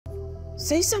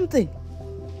Say something.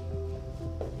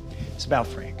 It's about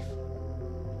Frank.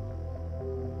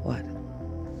 What?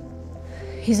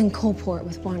 He's in Coalport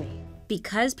with Bonnie.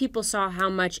 Because people saw how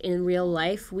much in real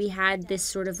life we had this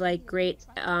sort of like great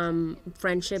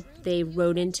friendship, they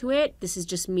wrote into it. This is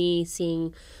just me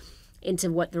seeing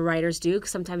into what the writers do,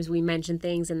 because sometimes we mention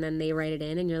things and then they write it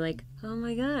in and you're like, oh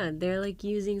my God, they're like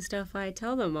using stuff I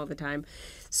tell them all the time.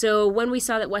 So when we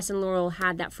saw that Wes and Laurel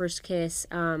had that first kiss,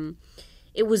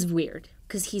 it was weird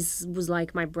because he was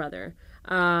like my brother.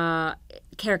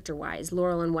 Character-wise,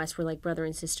 Laurel and Wes were like brother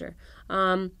and sister.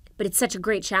 But it's such a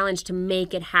great challenge to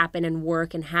make it happen and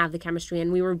work and have the chemistry.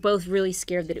 And we were both really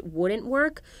scared that it wouldn't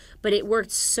work, but it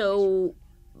worked so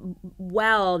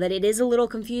well that it is a little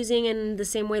confusing in the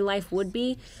same way life would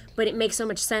be, but it makes so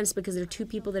much sense because they're two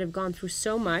people that have gone through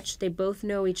so much. They both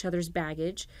know each other's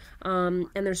baggage, and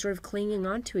they're sort of clinging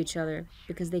on to each other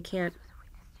because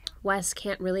Wes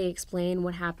can't really explain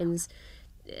what happens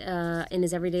in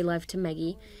his everyday life to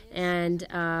Maggie, and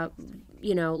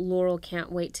Laurel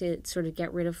can't wait to sort of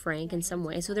get rid of Frank in some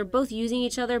way. So they're both using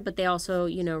each other, but they also,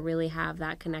 really have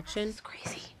that connection. It's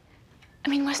crazy. I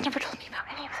mean, Wes never told me about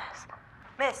any of this.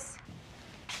 Miss,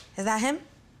 is that him?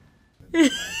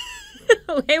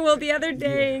 Okay, well, the other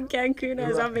day in Cancun, I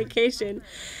was on vacation,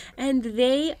 and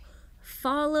they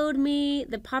followed me,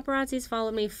 the paparazzis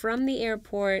followed me from the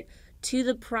airport to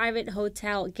the private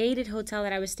hotel, gated hotel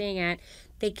that I was staying at.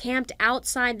 They camped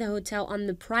outside the hotel on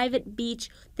the private beach.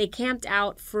 They camped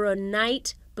out for a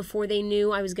night before they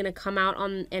knew I was going to come out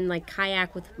and like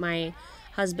kayak with my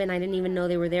husband. I didn't even know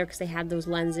they were there because they had those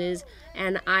lenses.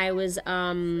 And I was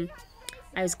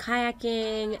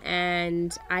kayaking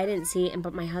and I didn't see it,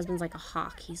 but my husband's like a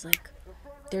hawk. He's like,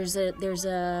 there's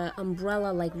a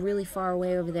umbrella like really far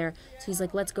away over there. So he's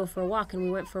like, let's go for a walk. And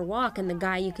we went for a walk, and the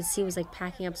guy you could see was like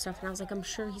packing up stuff. And I was like, I'm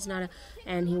sure he's not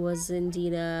and he was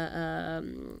indeed a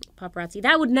paparazzi.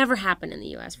 That would never happen in the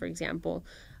U.S., for example.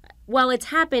 Well, it's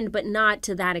happened, but not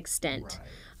to that extent.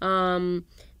 Right.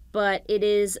 But it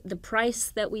is the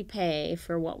price that we pay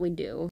for what we do.